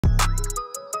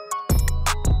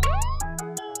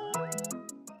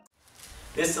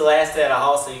This is the last day of the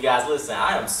house, so you guys listen.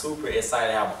 I am super excited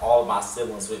to have all of my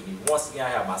siblings with me. Once again, I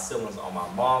have my siblings on my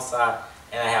mom's side,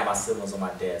 and I have my siblings on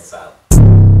my dad's side.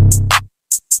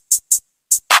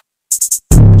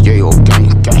 Yeah, yo,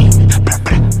 gang, gang.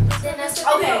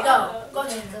 Okay, go. Go.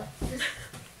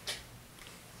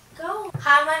 Go.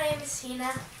 Hi, my name is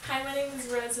Tina. Hi, my name is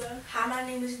Reza. Hi, my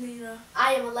name is Nina.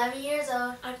 I am 11 years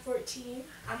old. I'm 14.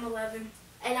 I'm 11.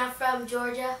 And I'm from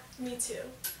Georgia. Me too.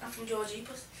 I'm from Georgia.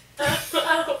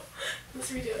 Oh,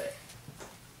 let's redo it.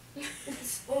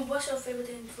 What's your favorite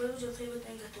thing? What was your favorite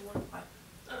thing at the water park?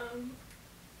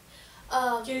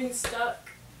 Getting stuck.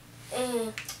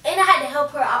 And I had to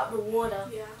help her out the water.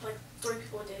 Yeah, like 3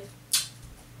 people did.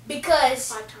 Because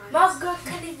 5 times. my girl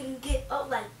couldn't even get up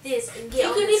like this and get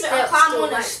on couldn't the even steps. climb to on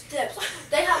the like- steps.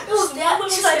 They had It was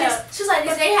steps. she's like this. She's like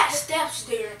this. They had steps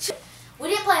there. We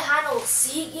didn't play hide and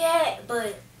seek yet,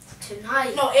 but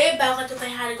tonight. No, everybody got to play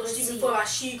hide and go to sleep See. before my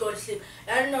she go to sleep.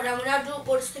 And I didn't know that when I do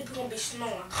go to sleep, you're gonna be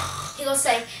snoring. He gonna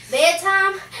say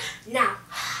bedtime now.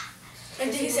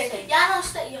 And then he said, y'all don't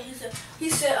stay. Yeah, he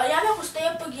said, y'all not gonna stay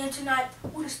up again tonight. We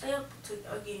gonna stay up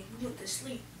again. We went to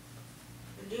sleep.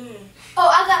 And then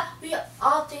We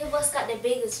all 3 of us got the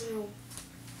biggest room.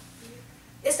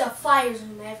 It's the fire's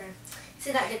room ever.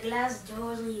 It's got the glass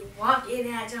doors when you walk in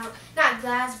that jump. Not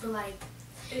glass, but like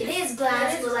it is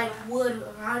glass, but like wood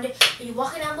around it. And you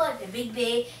walk in that mud, the big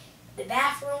bed, the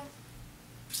bathroom.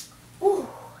 Ooh.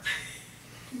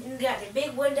 And you got the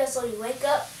big window so you wake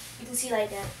up, you can see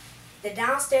like the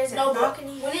downstairs and no, but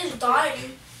balcony. when it's dark,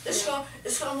 it's gonna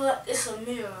look like it's a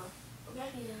mirror. Okay?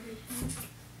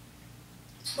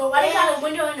 But why they got a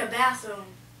window in the bathroom?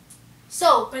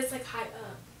 So But it's like high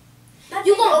up.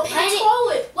 you gonna Open the panic?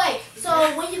 toilet. Wait,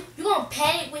 so when you gonna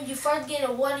panic when you first get in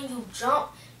the water and you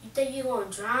jump? You think you gonna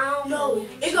drown? No, Or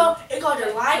it go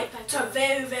the light to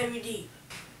very, very deep.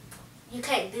 You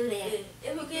can't do that.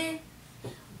 If we get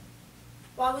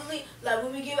while we leave, like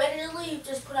when we get ready to leave,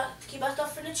 just keep our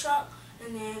stuff in the truck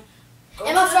and then go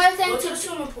And my first thing go to to the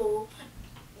swimming pool,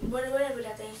 whatever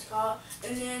that thing's called,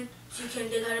 and then you can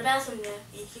dig out the bathroom there.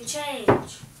 You can change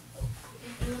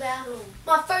in the bathroom.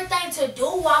 My first thing to do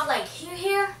while I'm like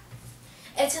here,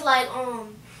 is to like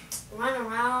run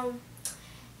around,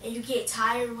 and you get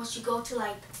tired once you go to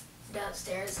like the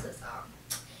upstairs because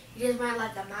you just run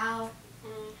like a mile.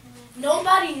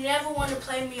 Nobody never want to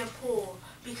play me in pool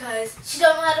because She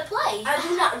don't know how to play.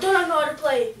 I don't know how to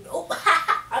play. Nope.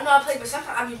 I know how to play, but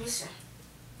sometimes I be missing.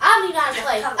 I don't even know how to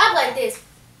play. I'm like this,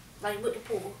 like with the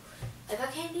pool. Like I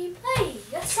can't even play.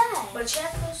 That's sad. But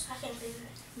checkers, I can't play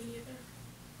that. Me either.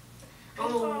 I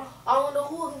don't know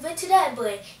who invented that,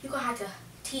 but you're gonna have to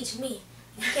teach me.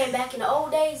 If you came back in the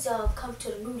old days, come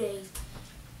to the new days.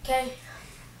 Okay?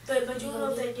 But you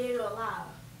know if they did or alive.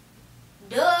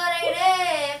 Duh, they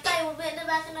there. If they were been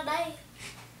back in the day.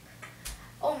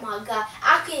 Oh my God.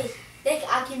 I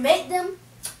can make them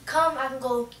come. I can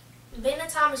go bend the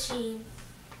time machine.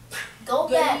 Go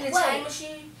back. the time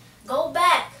machine. Go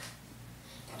back.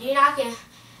 Then I can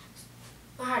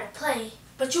learn how to play.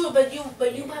 But you probably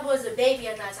was a baby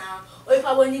at that time, or you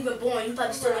probably wasn't even born. You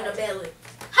probably still in the belly.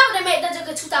 How would they make that joke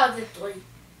in 2003? It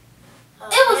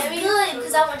was good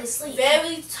because I went to sleep.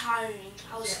 Very tiring.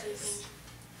 I was sleeping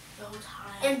the whole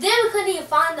time. And then we couldn't even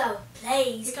find the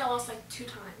place. We got lost like 2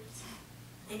 times.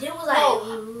 And then it was like,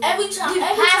 No, every time- we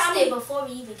every passed time it we- before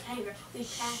we even came here. We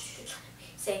passed it.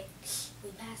 Say, we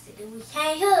passed it. Then we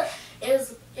came here. It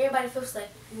was, everybody feels like,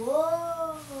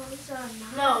 whoa, these are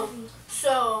nice. No.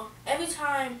 So every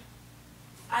time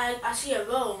I see a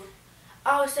road,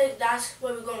 I always say that's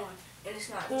where we're going, and it's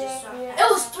not. Just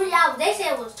It was 3 hours. They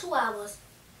said it was 2 hours.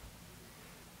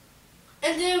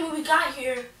 And then when we got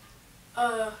here,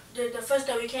 the first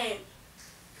day we came,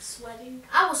 Sweating.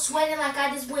 I was sweating like I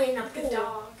just went in a Like a pool.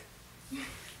 dog.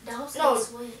 Dogs No. don't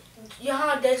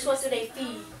sweat. they sweat to their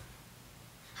feet.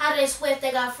 How do they sweat if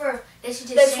they got fur? They should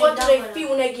just They shave sweat to up their with feet them.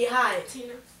 when they get hot,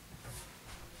 Tina.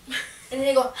 and then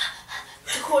they go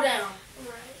to cool down.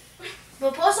 Right.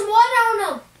 But pour some water on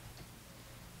them.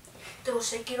 They will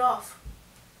shake it off.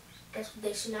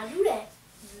 They should not do that.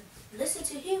 Listen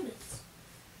to humans.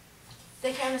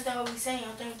 They can't understand what we're saying.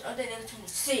 I think they're telling me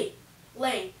sit,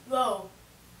 lay, roll,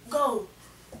 go,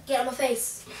 Get on my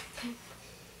face.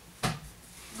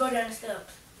 go down the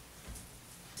steps.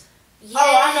 Yeah.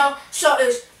 Oh, I know. So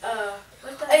it's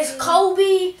it's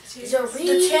Kobe, The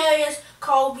the Terriers,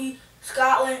 Kobe,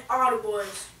 Scotland, all the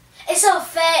boys. It's so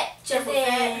fat. Except for and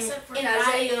Fat. then- Except for And Ryan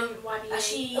Isaiah, and YBA.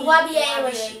 She, YBA and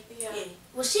Rashid. Yeah.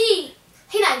 Well, he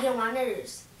not getting on my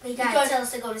nerves. He gotta Because- tell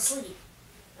us to go to sleep.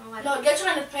 No, they're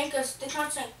trying to prank us. They're trying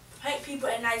to prank people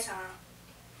at nighttime.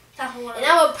 And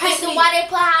I'm gonna prank them while they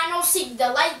play hide and seek. The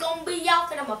light gonna be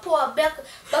off, and I'm gonna pour a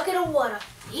bucket of water.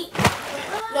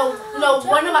 No,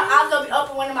 one of my eyes gonna be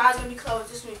open, one of my eyes gonna be closed.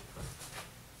 Just me.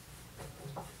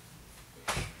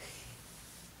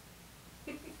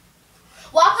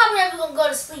 Well, I'm probably never gonna go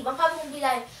to sleep. I'm probably gonna be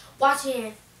like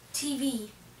watching TV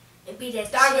and be that.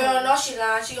 That girl, no, she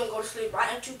lying. She gonna go to sleep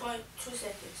right in 2.2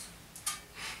 seconds.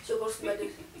 She'll go to sleep like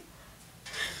this.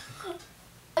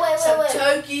 Some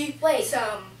turkey. Wait.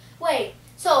 Some. Wait.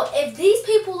 So if these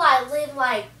people like live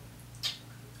like,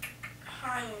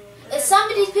 if some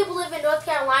of these people live in North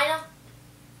Carolina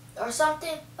or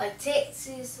something like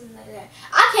Texas, something like that,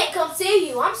 I can't come see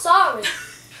you. I'm sorry.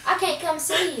 I can't come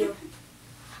see you.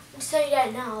 I'm just tell you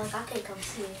that now. Like I can't come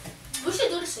see you. We should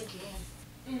do this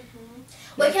again.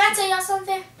 Wait, can I tell y'all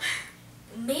something?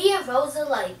 Me and Rosa,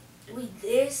 like we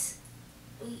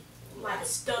like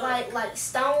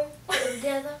stone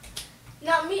together.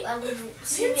 Not me. Like we. You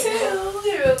too.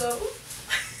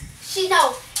 She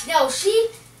no. She.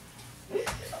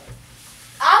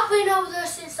 I've been over there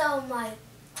since I'm like.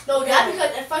 No, that's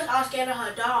because at first I was scared of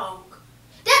her dog.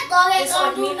 That dog ain't It's gonna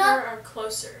like do me and nothing. her are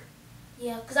closer.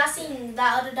 Yeah, cause I seen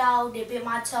that other dog that bit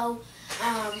my toe.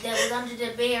 That was under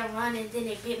the bed running, then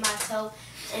it bit my toe,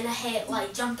 and I had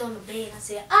like jumped on the bed and I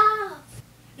said, ah.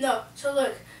 No, so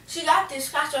look, she got this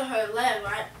scratch on her leg,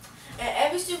 right? And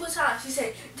every single time she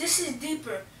said, "This is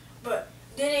deeper," but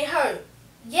then it hurt.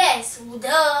 Yes,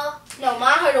 duh. No,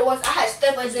 mine hurt once. I had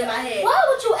staples in my head. Why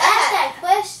would you ask that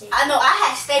question? I know I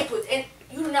had staples, and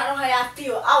you do not know how I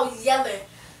feel. I was yelling.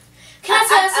 Can I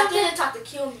tell you I something? didn't talk to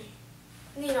kill me.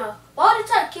 You know, why would they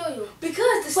try to kill you?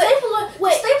 Because the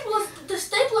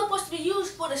stapler supposed to be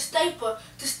used for the stapler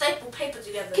to staple paper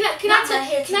together. Can I tell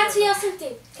you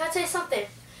something? Can I tell you something?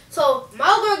 So my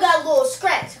girl got a little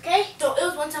scratch, okay? So it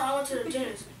was one time I went to the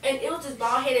dentist, and it was this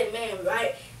bald-headed man,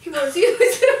 right? He was he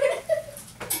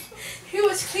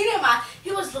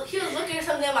was looking at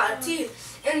something in my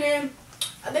teeth, and then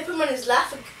they put him on his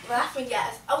laughing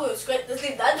gas. I went straight to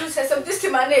sleep. That dude said something this to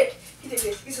my neck. He did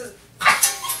this. He says,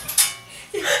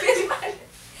 he bit my neck.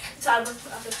 So I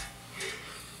said,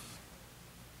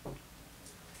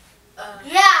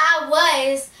 Yeah, I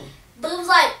was, but it was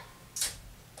like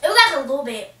a little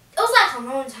bit. It was like a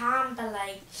long time, but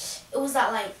like it was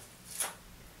not like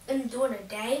during the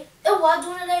day. It was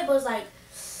during the day, but it was like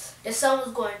the sun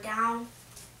was going down.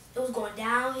 It was going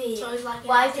downhill. So it's like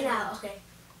wiping out. Okay,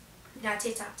 now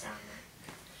TikTok time. I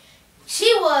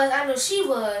know she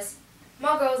was.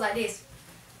 My girl was like this.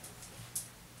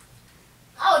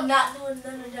 I was not doing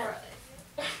none of that.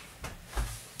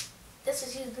 That's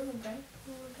what she was doing, right?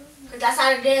 Cause that's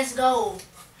how the dance go.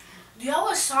 Do y'all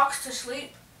wear socks to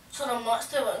sleep so the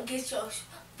monster won't get your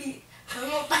feet?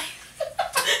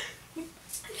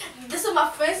 This is what my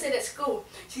friend said at school.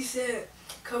 She said,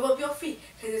 cover up your feet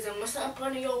because there's a monster up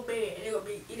under your bed and they're going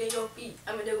to be eating your feet.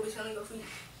 They're going to be telling your feet.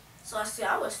 So I said,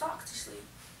 I wear socks to sleep.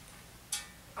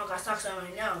 I got socks on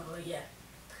right now, but yeah.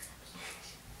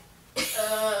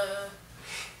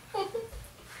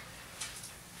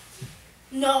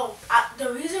 No,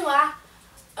 the reason why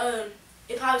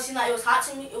it probably seemed like it was hot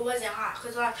to me, it wasn't hot.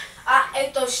 Because I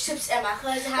ate those chips at my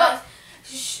cousin's house,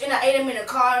 and I ate them in the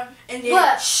car, and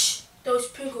then those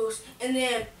pickles, and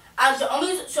then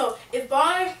so if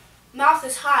Barn's mouth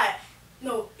is hot,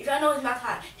 if I know his mouth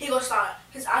hot, his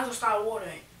eyes gonna start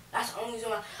watering. That's the only reason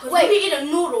why. Cause when he eating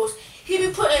noodles, he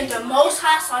be putting the most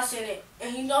hot sauce in it,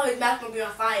 and he know his mouth gonna be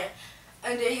on fire,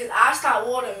 and then his eyes start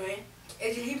watering.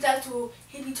 And he be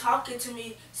talking to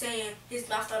me saying his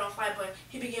mouth started on fire, but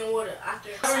he be getting water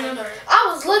after. I remember. I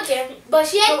was looking, but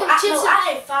she ate them chips.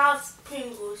 I ate 5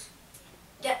 Pringles.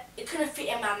 That it couldn't fit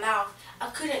in my mouth. I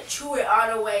couldn't chew it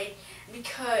all the way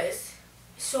because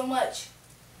it's so much.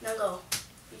 Now go. What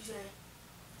you saying?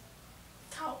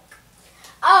 Talk.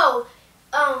 Oh,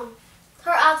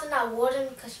 her eyes are not watering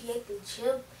because she ate the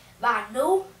chip. But I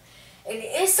knew, and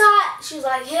the inside, she was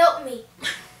like, "Help me."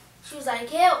 She was like,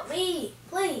 "Help me,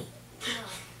 please."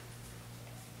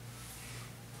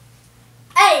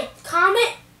 Hey,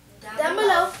 comment down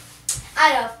below. I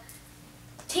have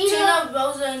Tina,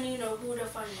 Rosa, and Nina, who the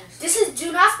funniest. This is,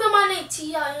 do not spell my name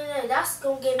T-I-N-A. That's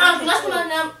gonna get me. Do not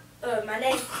spell my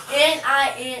name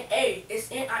N-I-N-A.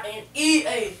 It's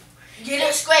N-I-N-E-A. Get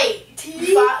it straight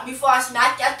before I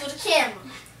smack that through the camera.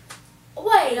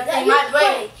 Wait,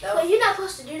 you're not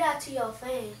supposed to do that to your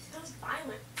fans. That's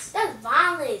violence. That's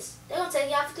violence. They're gonna take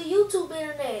you off the YouTube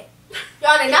internet.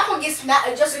 Y'all, they're not gonna get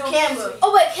smacked just the camera.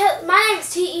 Oh wait, my name is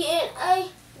T-E-N-A.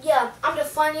 Yeah, I'm the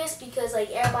funniest because like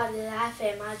everybody laugh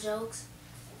at my jokes.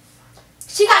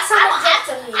 She got something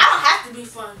to me. I don't have to be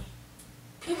funny.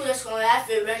 People just gonna laugh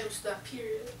at random stuff.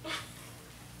 Period.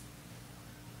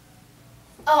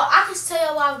 Oh, I can tell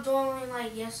you what I was doing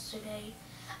like yesterday.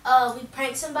 We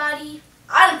pranked somebody.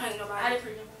 I didn't prank nobody. I didn't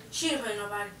bring nobody. She didn't prank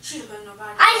nobody. She didn't prank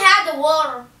nobody. I ain't had the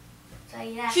water. Tell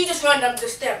you that. She just ran up the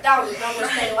step. That was the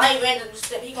dumbest thing. Why you ran up the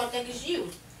step? He gonna think it's you.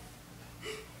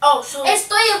 Oh, so It's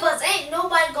 3 of us.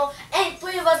 Ain't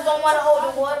 3 of us gonna want to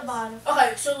hold the water bottle.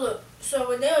 okay. So look. So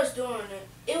when they was doing it,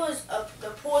 it was the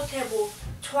pool table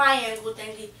triangle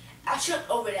thingy. I tripped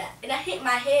over that and I hit my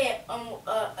head on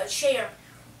a chair.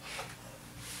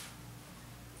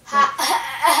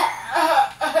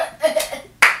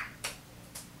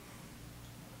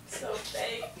 So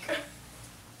fake.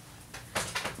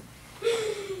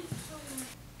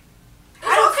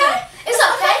 It's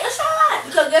okay. It's alright.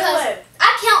 Because guess what?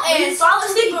 I count When you as fall 2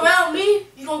 asleep people. around me,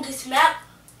 you gonna get smacked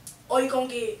or you gonna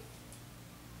get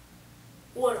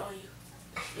water on you.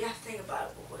 You have to think about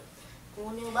it real quick.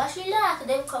 When you bust your laugh,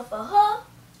 they will come for her,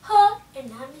 and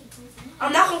not me.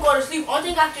 I'm not gonna go to sleep. Only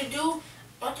thing I have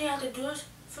to do is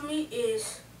for me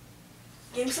is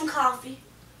give me some coffee,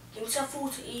 give me some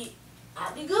food to eat.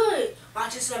 I'll be good.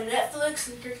 Watching some Netflix,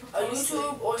 or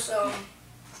YouTube, or some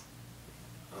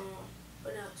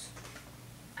what else?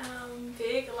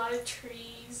 Big, a lot of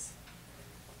trees,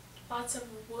 lots of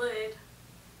wood.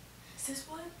 Is this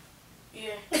wood?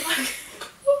 Yeah.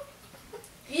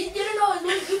 You didn't know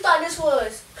you thought this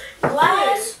was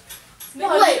glass?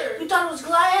 Wait, You thought it was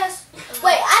glass?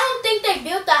 Wait, I don't think they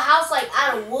built the house like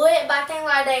out of wood, but I think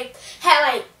like they had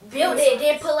like built it,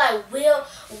 then put like wood.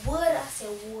 I said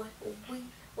wood.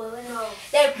 No.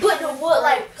 They put the wood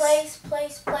like place,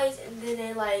 and then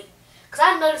they like. Cause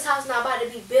I know this house not about to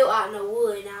be built out in the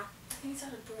wood now. I think it's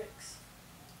out of bricks.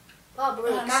 Oh,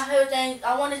 bricks. My favorite thing,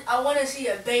 I want to see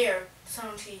a bear.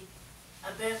 See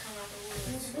a bear come out the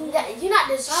woods. You're not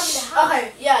describing the house.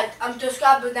 Okay, yeah, I'm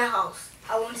describing the house.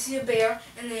 I want to see a bear,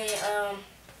 and then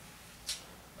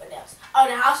what else? Oh,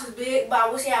 the house is big, but I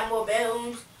wish they had more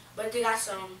bedrooms. But they got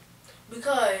some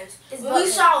because It's when we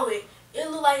bucket. saw it, it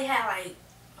looked like it had like It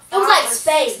was like 5 or 6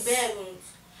 space. bedrooms.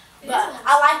 It But is.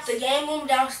 I like the game room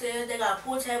downstairs. They got a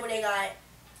pool table. They got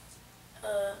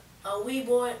a Wii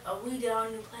board, a Wii that I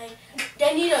don't even play.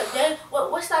 They need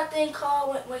what's that thing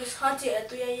called when it's haunted at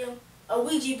 3 a.m.? A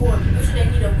Ouija board. That's what they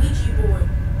need, a Ouija board.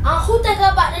 Who think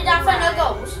about the down front of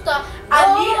ghost?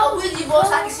 I need a Ouija board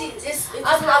so I can see if this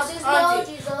house is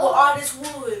haunted with all this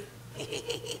wood.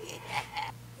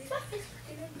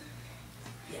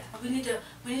 Yeah, we need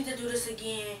to do this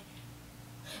again.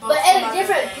 But at a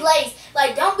different place.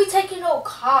 Like, don't be taking no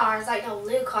cars, like no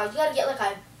little cars. You gotta get like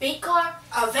a big car.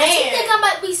 A But you think I van.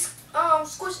 might be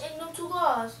squished in them 2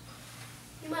 cars?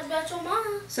 You might be out your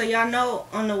mind. So y'all know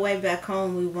on the way back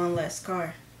home we one less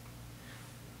car.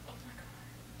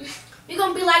 We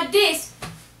gonna be like this.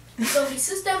 We gonna be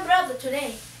sister and brother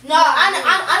today. No,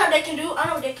 I know they can do. I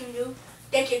know what they can do.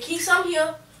 They can keep some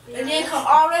here and then come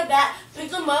all the way back, pick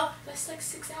them up. That's like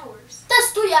 6 hours.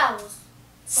 That's 3 hours.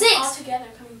 All 6. together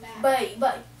coming back.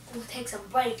 But we'll take some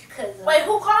break because Wait,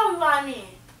 who car we riding in?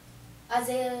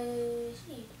 Isaiah.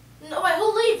 No, wait,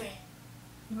 who leaving?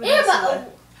 Everybody.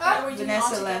 Are we doing it all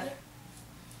Vanessa left. together?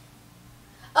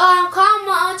 Call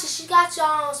my auntie. She got you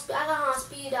on. I got her on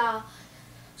speed dial.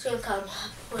 She gonna come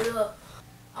put up.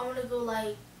 I wanna go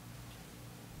like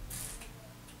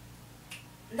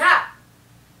not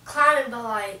climbing, but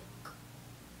like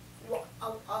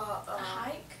A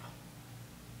hike?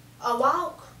 a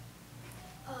walk.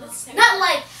 Let's take Not a-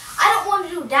 like I don't want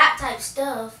to do that type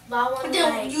stuff, but I want to Then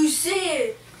like. you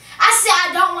said. I said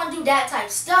I don't want to do that type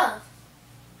stuff,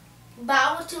 but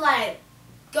I want to like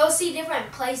go see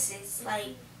different places,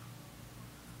 like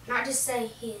not just stay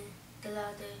here, the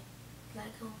other,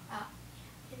 like go out,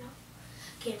 you know.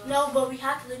 Okay, well, No, but we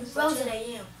have to leave before Rosa. 10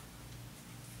 a.m.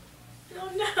 Oh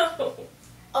no.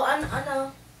 Oh, I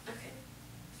know. Okay.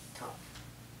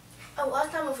 Oh, I was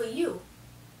talking for you.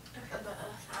 Okay. But,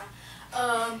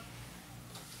 fine.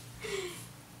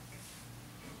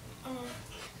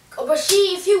 Oh, but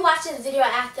if you watch this video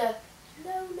after,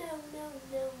 no.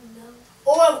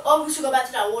 Or we should go back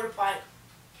to that water park.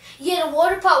 Yeah, the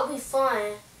water park will be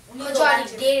fun. We need Cause to you go already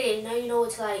back to did it. Now you know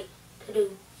what to like to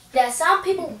do. That some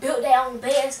people built their own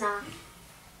beds now.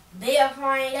 Bed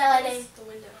frame, that like That's the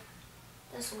window.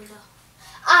 that's the window.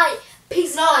 Alright,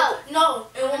 peace out. No.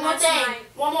 And one more That's thing. mine.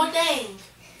 One more thing.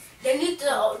 They need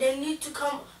to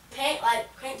come paint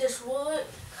this wood,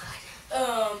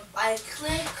 like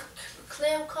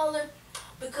clear color,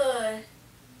 because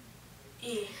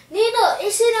yeah. Nina,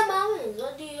 it's in the mountains.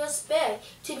 What do you expect?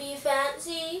 To be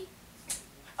fancy?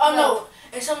 Oh no,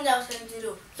 and something else they need to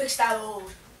do. Fix that road.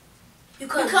 You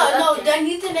couldn't Because do no, nothing. they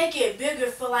need to make it bigger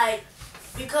for like,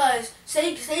 because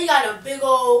say you got a big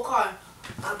old car,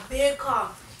 a big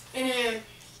car, and then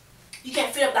you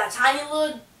can't fit up that tiny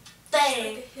little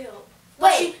thing. Like a hill.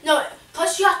 Wait,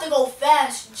 Plus you have to go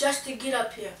fast just to get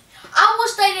up here. I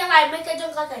wish they didn't like make a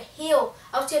jump like a hill.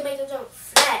 I wish they make a jump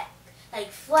flat, like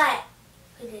flat.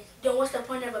 Then what's the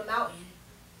point of a mountain?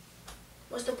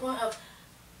 What's the point of?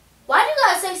 Why do you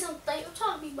gotta say something? I'm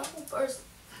trying to be my own person.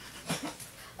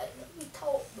 Like, let me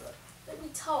talk, bro. Let me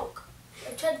talk.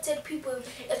 I'm trying to tell people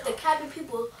if the cabin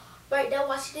people right now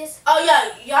watching this. Oh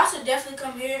yeah, y'all should definitely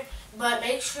come here, but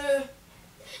make sure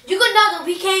You could know that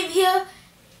we came here,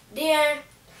 then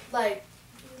like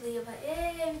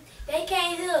hey, they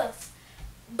came here,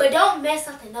 but don't mess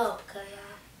something up, cause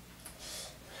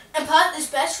and plus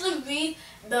especially read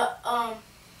the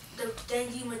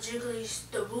thingy majigglies,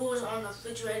 the rules on the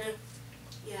refrigerator.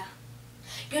 Yeah.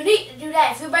 you need to do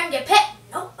that. If you bring your pet,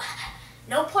 nope,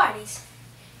 no parties.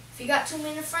 If you got too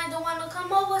many friends that want to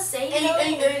come over, say no.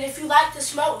 And if you like to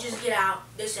smoke, just get out.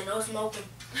 Listen, no smoking.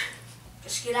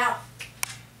 Just get out.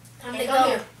 Time And to come go.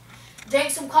 here.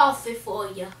 Drink some coffee for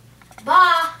you.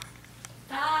 Bye.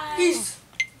 Bye. Peace.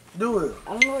 Do it.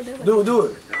 I don't know what that Do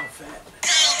it.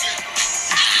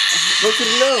 Go to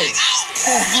the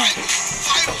nose.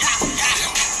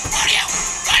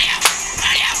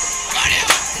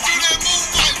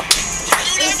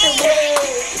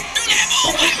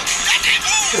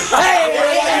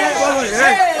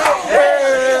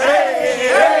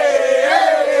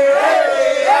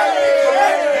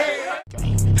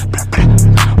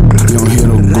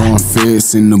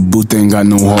 Feds in the booth ain't got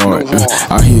no heart.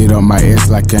 I hit up my ass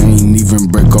like I ain't even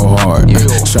break her heart.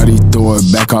 Shawty throw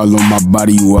it back all on my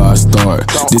body where I start.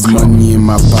 This money in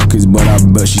my pockets, but I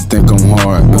bet she think I'm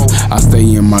hard. I stay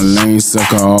in my lane,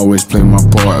 sucker, always play my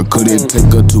part. Couldn't take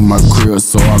her to my crib,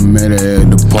 so I met her at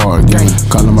the park.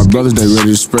 Calling my brothers, they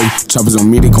ready to spray. Choppers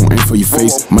on me, they gon' aim for your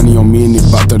face. Money on me and it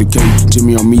about 30K.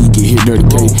 Jimmy on me, get hit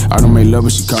 30K. I don't make love,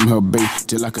 but she call me her babe,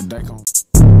 just like a dyke on.